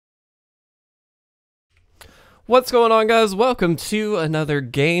What's going on, guys? Welcome to another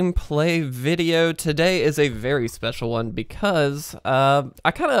gameplay video. Today is a very special one because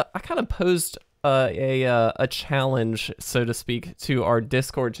I kind of posed a challenge, so to speak, to our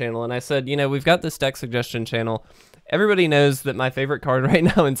Discord channel, and I said, you know, we've got this deck suggestion channel. Everybody knows that my favorite card right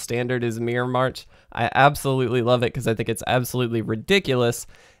now in Standard is Mirror March. I absolutely love it because I think it's absolutely ridiculous.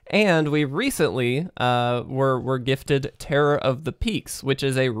 And we recently were gifted Terror of the Peaks, which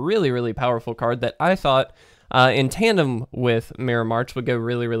is a really powerful card that I thought in tandem with Mirror March would go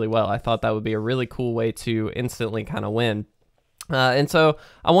really well. I thought that would be a really cool way to instantly kind of win. And so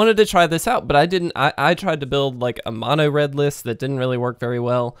I wanted to try this out, but I didn't. I tried to build like a mono red list that didn't really work very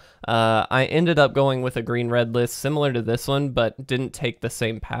well. I ended up going with a green red list similar to this one, but didn't take the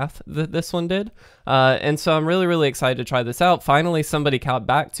same path that this one did. And so I'm really excited to try this out. Finally, somebody got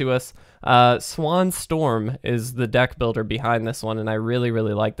back to us. Swan Storm is the deck builder behind this one, and I really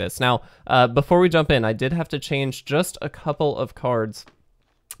like this. Now, before we jump in, I did have to change just a couple of cards.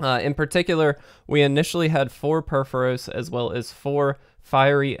 In particular, we initially had 4 Purphoros as well as 4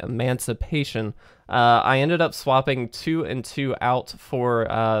 Fiery Emancipation. I ended up swapping 2 and 2 out for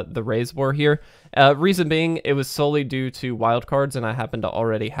the Razor here. Reason being, it was solely due to wildcards, and I happen to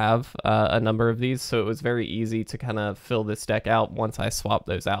already have a number of these, so it was very easy to kind of fill this deck out once I swapped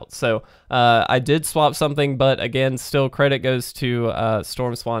those out. So I did swap something, but again, still credit goes to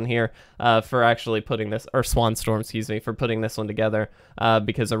Storm Swan here for actually putting this, or Swan Storm, excuse me, for putting this one together,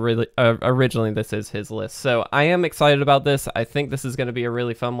 because originally this is his list. So I am excited about this. I think this is going to be a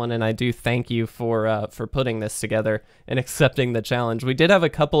really fun one, and I do thank you for putting this together and accepting the challenge. We did have a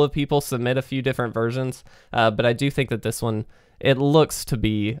couple of people submit a few different versions, but I do think that this one, it looks to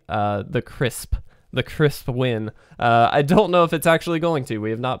be the crisp win. I don't know if it's actually going to. We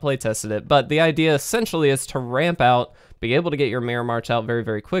have not play tested it, but the idea essentially is to ramp out, be able to get your Mirror March out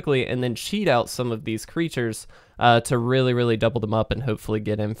very quickly, and then cheat out some of these creatures to really double them up and hopefully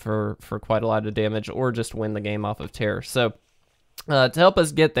get in for quite a lot of damage, or just win the game off of Terror. So to help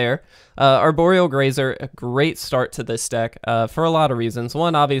us get there, Arboreal Grazer, a great start to this deck for a lot of reasons.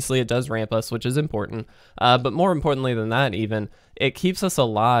 One, obviously, it does ramp us, which is important, but more importantly than that even, it keeps us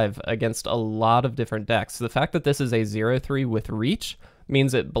alive against a lot of different decks. The fact that this is a 0/3 with reach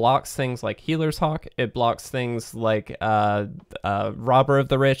means it blocks things like Healer's Hawk, it blocks things like Robber of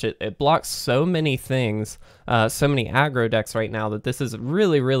the Rich, it blocks so many things, so many aggro decks right now, that this is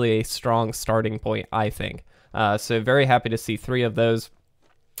really a strong starting point, I think. So very happy to see 3 of those.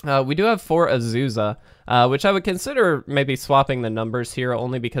 We do have 4 Azusa, which I would consider maybe swapping the numbers here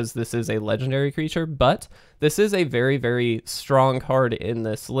only because this is a legendary creature, but this is a very strong card in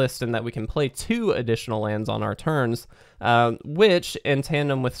this list in that we can play 2 additional lands on our turns, which in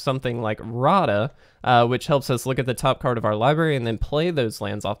tandem with something like Radha, which helps us look at the top card of our library and then play those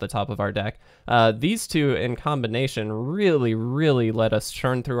lands off the top of our deck. These 2 in combination really let us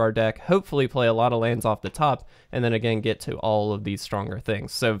churn through our deck, hopefully play a lot of lands off the top, and then again get to all of these stronger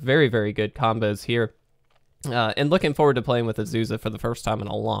things. So very good combos here. And looking forward to playing with Azusa for the first time in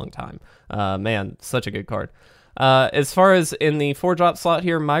a long time. Man, such a good card. As far as in the 4-drop slot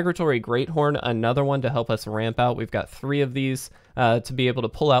here, Migratory Greathorn, another one to help us ramp out. We've got 3 of these to be able to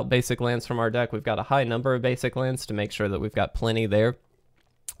pull out basic lands from our deck. We've got a high number of basic lands to make sure that we've got plenty there.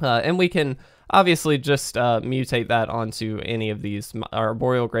 And we can obviously just mutate that onto any of these. Our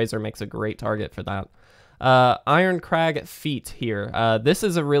Arboreal Grazer makes a great target for that. Irencrag Feet here. This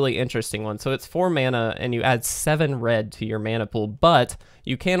is a really interesting one. So it's 4 mana, and you add 7 red to your mana pool, but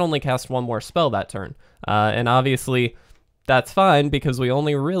you can only cast 1 more spell that turn. And obviously, that's fine because we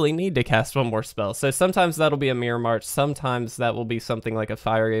only really need to cast 1 more spell. So sometimes that'll be a Mirror March, sometimes that will be something like a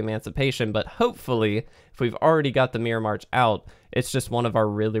Fiery Emancipation, but hopefully, if we've already got the Mirror March out, it's just one of our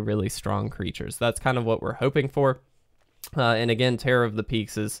really strong creatures. That's kind of what we're hoping for. And again, Terror of the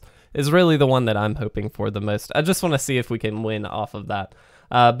Peaks is really the one that I'm hoping for the most. I just want to see if we can win off of that.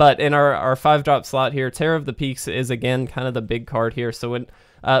 But in our 5-drop slot here, Terror of the Peaks is again kind of the big card here. So when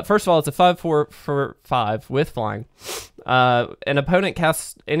first of all, it's a 5/4 for 5 with flying. An opponent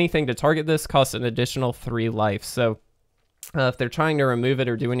casts anything to target this costs an additional 3 life. So if they're trying to remove it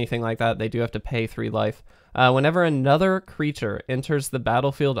or do anything like that, they do have to pay 3 life. Whenever another creature enters the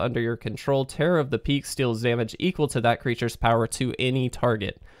battlefield under your control, Terror of the Peaks deals damage equal to that creature's power to any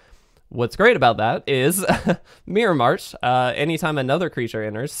target. What's great about that is Mirror March, anytime another creature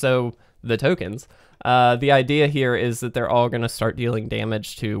enters, so the tokens, the idea here is that they're all going to start dealing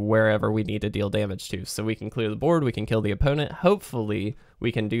damage to wherever we need to deal damage to. So we can clear the board, we can kill the opponent. Hopefully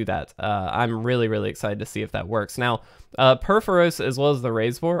we can do that. I'm really excited to see if that works. Now, Purphoros as well as the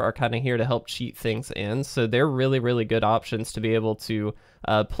Razor are kind of here to help cheat things in. So they're really good options to be able to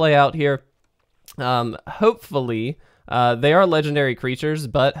play out here. Hopefully, they are legendary creatures,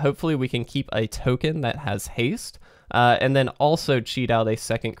 but hopefully we can keep a token that has haste, and then also cheat out a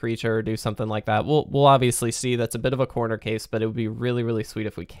second creature or do something like that. We'll obviously see. That's a bit of a corner case, but it would be really, really sweet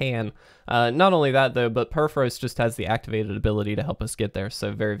if we can. Not only that, though, but Purphoros just has the activated ability to help us get there,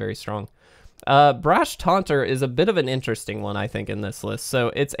 so very, very strong. Brash Taunter is a bit of an interesting one, I think, in this list.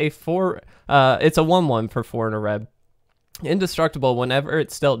 So it's a 1/1 for 4 and a red. Indestructible. Whenever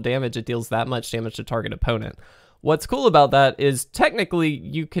it's dealt damage, it deals that much damage to target opponent. What's cool about that is technically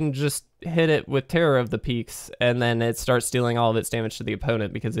you can just hit it with Terror of the Peaks and then it starts dealing all of its damage to the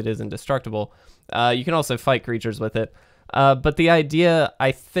opponent because it is indestructible. You can also fight creatures with it. But the idea,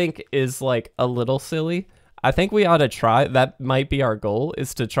 I think, is like a little silly. I think we ought to try, that might be our goal,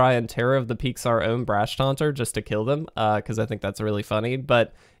 is to try and Terror of the Peaks our own Brash Taunter just to kill them, because I think that's really funny,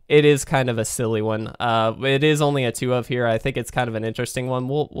 but it is kind of a silly one. It is only a 2 of here. I think it's kind of an interesting one.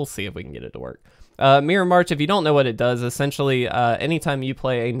 We'll see if we can get it to work. Mirror March, if you don't know what it does, essentially, anytime you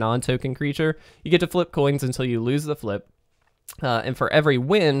play a non-token creature, you get to flip coins until you lose the flip. And for every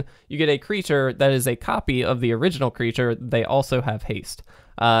win, you get a creature that is a copy of the original creature. They also have haste.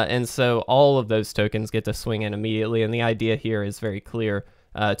 And so all of those tokens get to swing in immediately. And the idea here is very clear.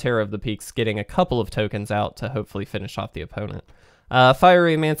 Terror of the Peaks getting a couple of tokens out to hopefully finish off the opponent.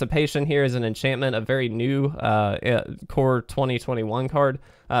 Fiery Emancipation here is an enchantment, a very new core 2021 card.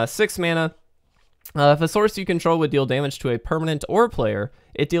 6 mana. If a source you control would deal damage to a permanent or player,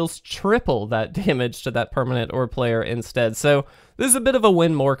 it deals triple that damage to that permanent or player instead. So this is a bit of a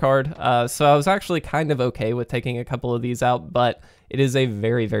win more card. So I was actually kind of okay with taking a couple of these out, but it is a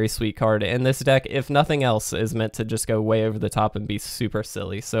very, very sweet card. And this deck, if nothing else, is meant to just go way over the top and be super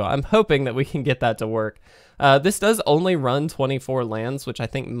silly. So I'm hoping that we can get that to work. This does only run 24 lands, which I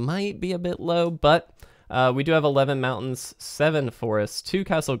think might be a bit low, but we do have 11 mountains, 7 forests, 2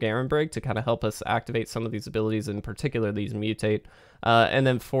 Castle Garenbrig to kind of help us activate some of these abilities, in particular these mutate, and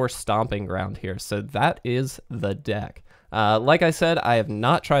then 4 Stomping Ground here. So that is the deck. Like I said, I have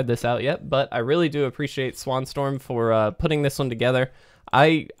not tried this out yet, but I really do appreciate Swanstorm for putting this one together.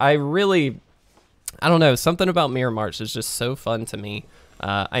 I don't know, something about Mirror March is just so fun to me.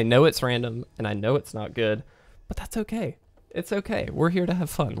 I know it's random, and I know it's not good, but that's okay. It's okay. We're here to have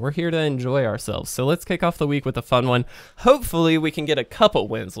fun. We're here to enjoy ourselves. So let's kick off the week with a fun one. Hopefully we can get a couple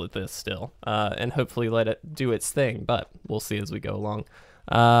wins with this still, and hopefully let it do its thing, but we'll see as we go along.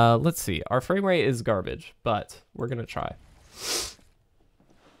 Let's see. Our frame rate is garbage, but we're going to try.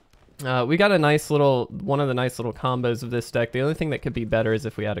 We got a nice little, one of the nice little combos of this deck. The only thing that could be better is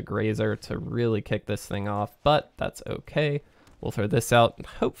if we had a Grazer to really kick this thing off, but that's okay. We'll throw this out, and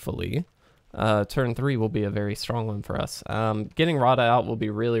hopefully turn 3 will be a very strong one for us. Getting Radha out will be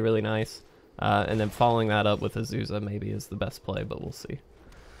really, really nice. And then following that up with Azusa maybe is the best play, but we'll see.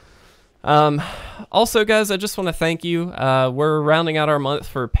 Also, guys, I just want to thank you. We're rounding out our month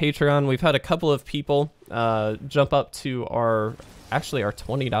for Patreon. We've had a couple of people jump up to our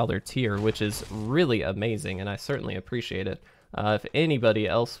 $20 tier, which is really amazing, and I certainly appreciate it. If anybody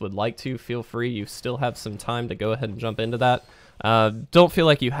else would like to, feel free. You still have some time to go ahead and jump into that. Don't feel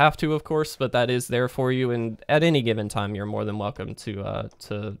like you have to, of course, but that is there for you, and at any given time, you're more than welcome to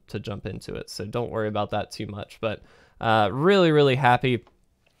jump into it. So don't worry about that too much. But really, really happy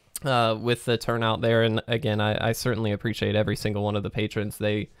with the turnout there, and again, I certainly appreciate every single one of the patrons.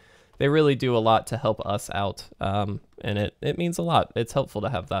 They really do a lot to help us out, and it means a lot. It's helpful to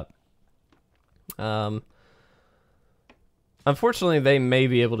have that. Unfortunately, they may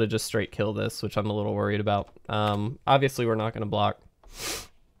be able to just straight kill this, which I'm a little worried about. Obviously, we're not going to block.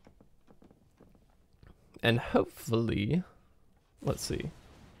 And hopefully, let's see.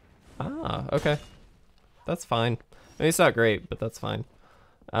 Okay. That's fine. I mean, it's not great, but that's fine.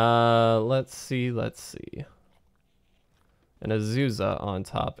 Let's see. And Azusa on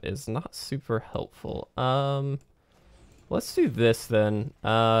top is not super helpful. Let's do this then.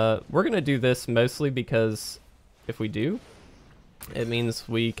 We're going to do this mostly because if we do, it means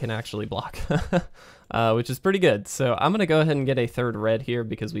we can actually block, which is pretty good. So I'm going to go ahead and get a 3rd red here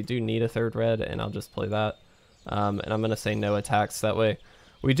because we do need a 3rd red, and I'll just play that. And I'm going to say no attacks that way.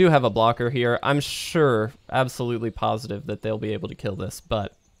 We do have a blocker here. I'm sure, absolutely positive that they'll be able to kill this,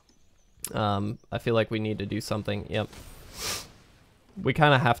 but I feel like we need to do something. Yep. We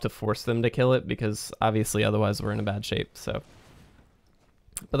kind of have to force them to kill it because obviously otherwise we're in a bad shape. So,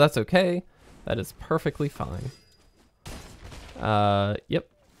 but that's okay. That is perfectly fine. Yep,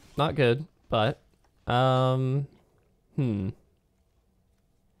 not good, but,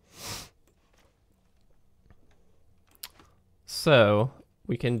 So,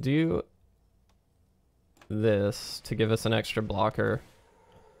 we can do this to give us an extra blocker.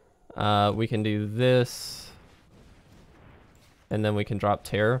 We can do this, and then we can drop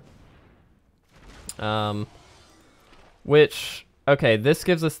Terror. Which, okay, this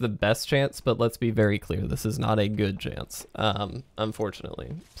gives us the best chance, but let's be very clear, this is not a good chance,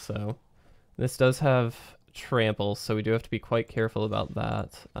 unfortunately. So this does have trample, so we do have to be quite careful about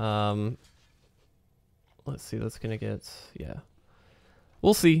that. Let's see, that's gonna get, yeah.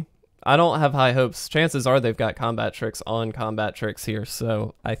 We'll see. I don't have high hopes. Chances are they've got combat tricks on combat tricks here,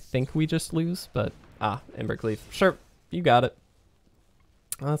 so I think we just lose, but, Embercleave. Sure, you got it.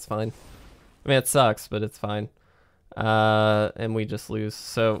 That's fine. I mean, it sucks, but it's fine. And we just lose,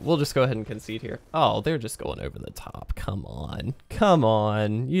 so we'll just go ahead and concede here. Oh, they're just going over the top. Come on. Come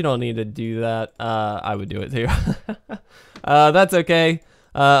on. You don't need to do that. I would do it too. That's okay.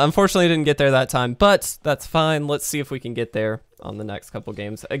 Unfortunately, I didn't get there that time, but that's fine. Let's see if we can get there on the next couple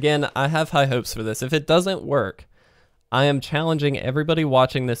games. Again, I have high hopes for this. If it doesn't work, I am challenging everybody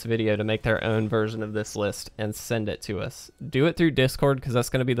watching this video to make their own version of this list and send it to us. Do it through Discord, because that's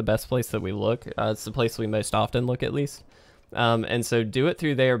going to be the best place that we look. It's the place we most often look, at least. And so do it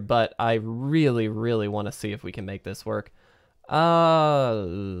through there, but I really, really want to see if we can make this work.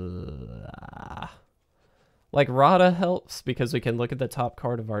 Like, Radha helps because we can look at the top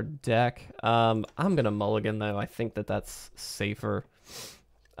card of our deck. I'm going to mulligan, though. I think that that's safer.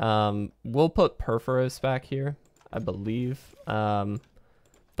 We'll put Purphoros back here, I believe. But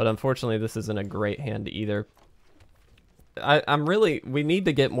unfortunately, this isn't a great hand either. We need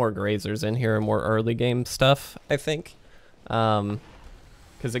to get more Grazers in here and more early game stuff, I think.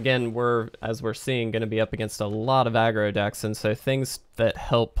 Because again, as we're seeing, going to be up against a lot of aggro decks, and so things that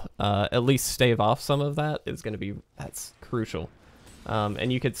help at least stave off some of that is going to be, that's crucial.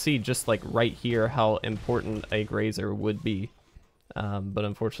 And you could see just like right here how important a Grazer would be. But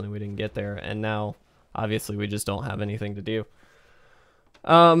unfortunately we didn't get there, and now obviously we just don't have anything to do.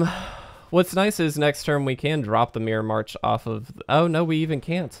 What's nice is next turn we can drop the Mirror March off of, oh no, we even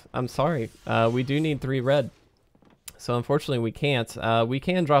can't. I'm sorry. We do need 3 red. So unfortunately we can't. We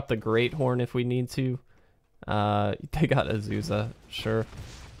can drop the Greathorn if we need to. They got Azusa, sure.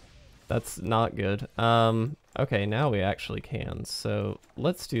 That's not good. Okay, now we actually can. So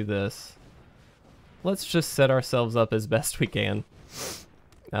let's do this. Let's just set ourselves up as best we can.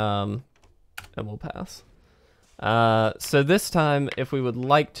 And we'll pass. So this time, if we would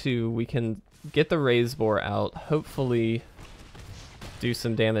like to, we can get the Raise Boar out. Hopefully do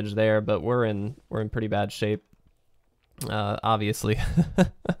some damage there, but we're in pretty bad shape. Obviously.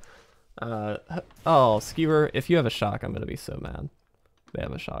 Oh, Skewer, if you have a shock, I'm gonna be so mad. They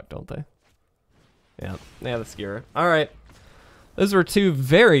have a shock, don't they? Yeah, they have a Skewer. Alright. Those were 2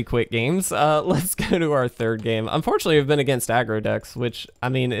 very quick games. Let's go to our third game. Unfortunately, we've been against aggro decks, which, I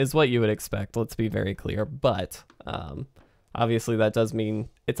mean, is what you would expect. Let's be very clear. But, obviously, that does mean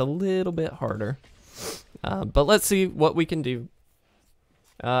it's a little bit harder. But let's see what we can do.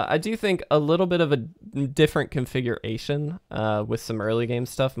 I do think a little bit of a different configuration with some early game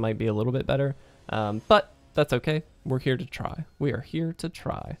stuff might be a little bit better. But that's okay. We're here to try. We are here to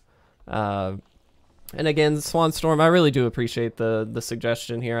try. And again, Swan Storm, I really do appreciate the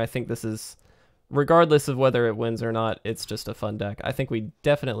suggestion here. I think this is, regardless of whether it wins or not, it's just a fun deck. I think we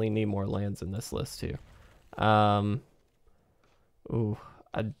definitely need more lands in this list too. Ooh,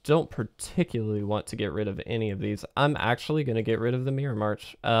 I don't particularly want to get rid of any of these. I'm actually going to get rid of the Mirror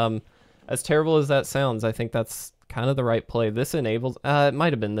March. As terrible as that sounds, I think that's kind of the right play. This enables, it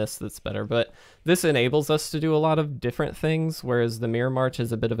might have been this that's better, but this enables us to do a lot of different things, whereas the Mirror March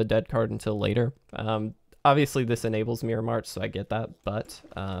is a bit of a dead card until later. Obviously this enables Mirror March, so I get that, but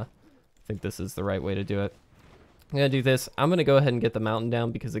I think this is the right way to do it. I'm going to do this. I'm going to go ahead and get the mountain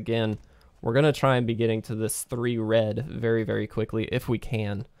down because, again, we're going to try and be getting to this 3 red very, very quickly if we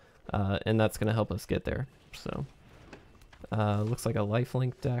can, and that's going to help us get there. So, looks like a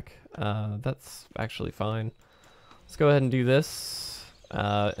lifelink deck. That's actually fine. Let's go ahead and do this,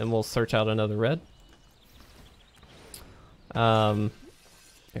 and we'll search out another red. There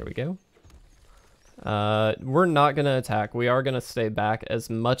we go. We're not going to attack. We are going to stay back as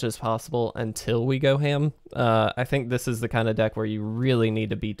much as possible until we go ham. I think this is the kind of deck where you really need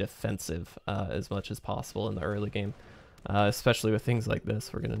to be defensive as much as possible in the early game. Especially with things like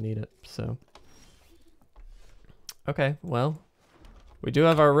this, we're going to need it. So, okay, well, we do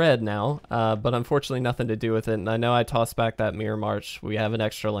have our red now, but unfortunately nothing to do with it. And I know I tossed back that Mirror March. We have an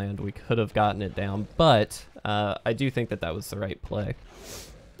extra land. We could have gotten it down, but I do think that that was the right play.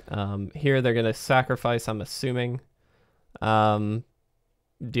 Here they're going to sacrifice, I'm assuming, deal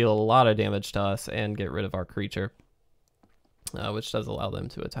a lot of damage to us and get rid of our creature, which does allow them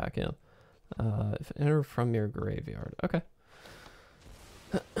to attack him. If enter from your graveyard. Okay.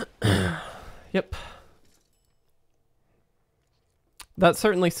 Yep. That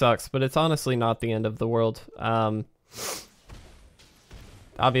certainly sucks, but it's honestly not the end of the world.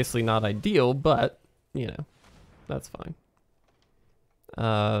 Obviously not ideal, but, you know, that's fine.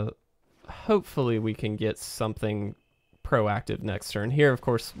 Hopefully we can get something proactive next turn. Here, of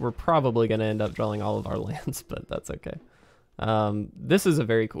course, we're probably going to end up drawing all of our lands, but that's okay. This is a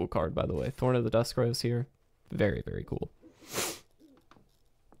very cool card, by the way. Thorn of the Dusk Rose here. Very, very cool.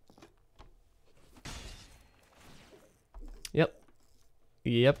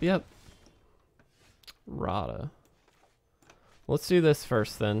 Yep. Yep. Radha. Let's do this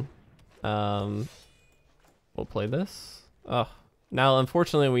first then. We'll play this. Oh, now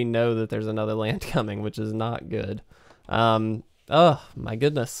unfortunately we know that there's another land coming, which is not good. Oh my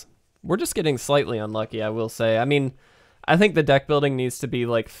goodness. We're just getting slightly unlucky, I will say. I mean, I think the deck building needs to be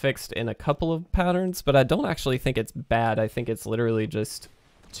like fixed in a couple of patterns, but I don't actually think it's bad. I think it's literally just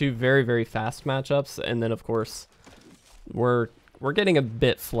two very, very fast matchups, and then of course we're getting a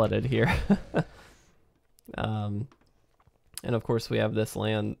bit flooded here. And of course we have this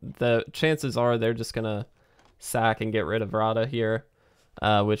land. The chances are they're just gonna sack and get rid of Radha here,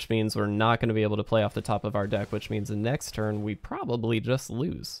 which means we're not going to be able to play off the top of our deck, which means the next turn we probably just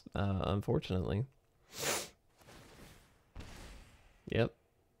lose, unfortunately. Yep.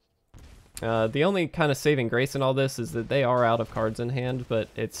 The only kind of saving grace in all this is that they are out of cards in hand, but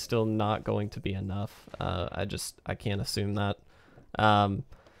it's still not going to be enough. I can't assume that.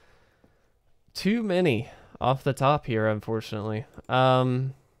 Too many off the top here, unfortunately.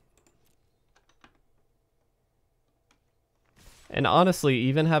 And honestly,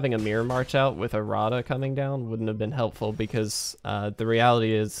 even having a Mirror March out with a Radha coming down wouldn't have been helpful, because the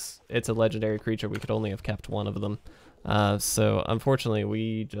reality is it's a legendary creature. We could only have kept one of them. So unfortunately,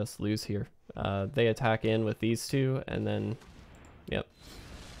 we just lose here. They attack in with these two, and then, yep.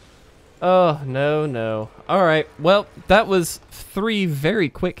 Oh, no. All right, well, that was 3 very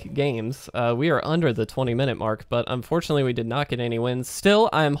quick games. We are under the 20-minute mark, but unfortunately we did not get any wins.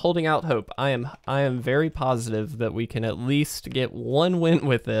 Still, I am holding out hope. I am very positive that we can at least get 1 win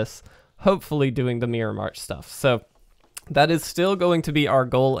with this, hopefully doing the Mirror March stuff. So that is still going to be our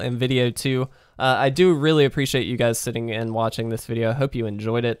goal in video 2. I do really appreciate you guys sitting and watching this video. I hope you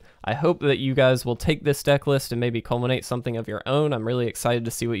enjoyed it. I hope that you guys will take this deck list and maybe culminate something of your own. I'm really excited to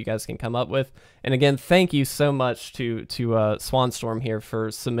see what you guys can come up with. And again, thank you so much to Swanstorm here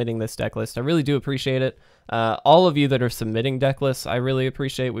for submitting this deck list. I really do appreciate it. All of you that are submitting deck lists, I really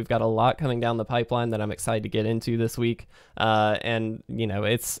appreciate. We've got a lot coming down the pipeline that I'm excited to get into this week. And you know,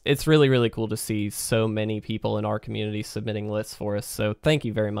 it's really, really cool to see so many people in our community submitting lists for us. So thank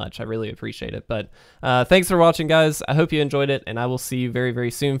you very much. I really appreciate it. But thanks for watching, guys. I hope you enjoyed it, and I will see you very,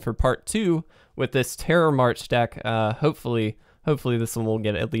 very soon for part 2 with this Terror March deck. Hopefully this one will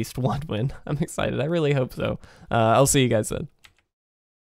get at least 1 win. I'm excited. I really hope so. I'll see you guys then.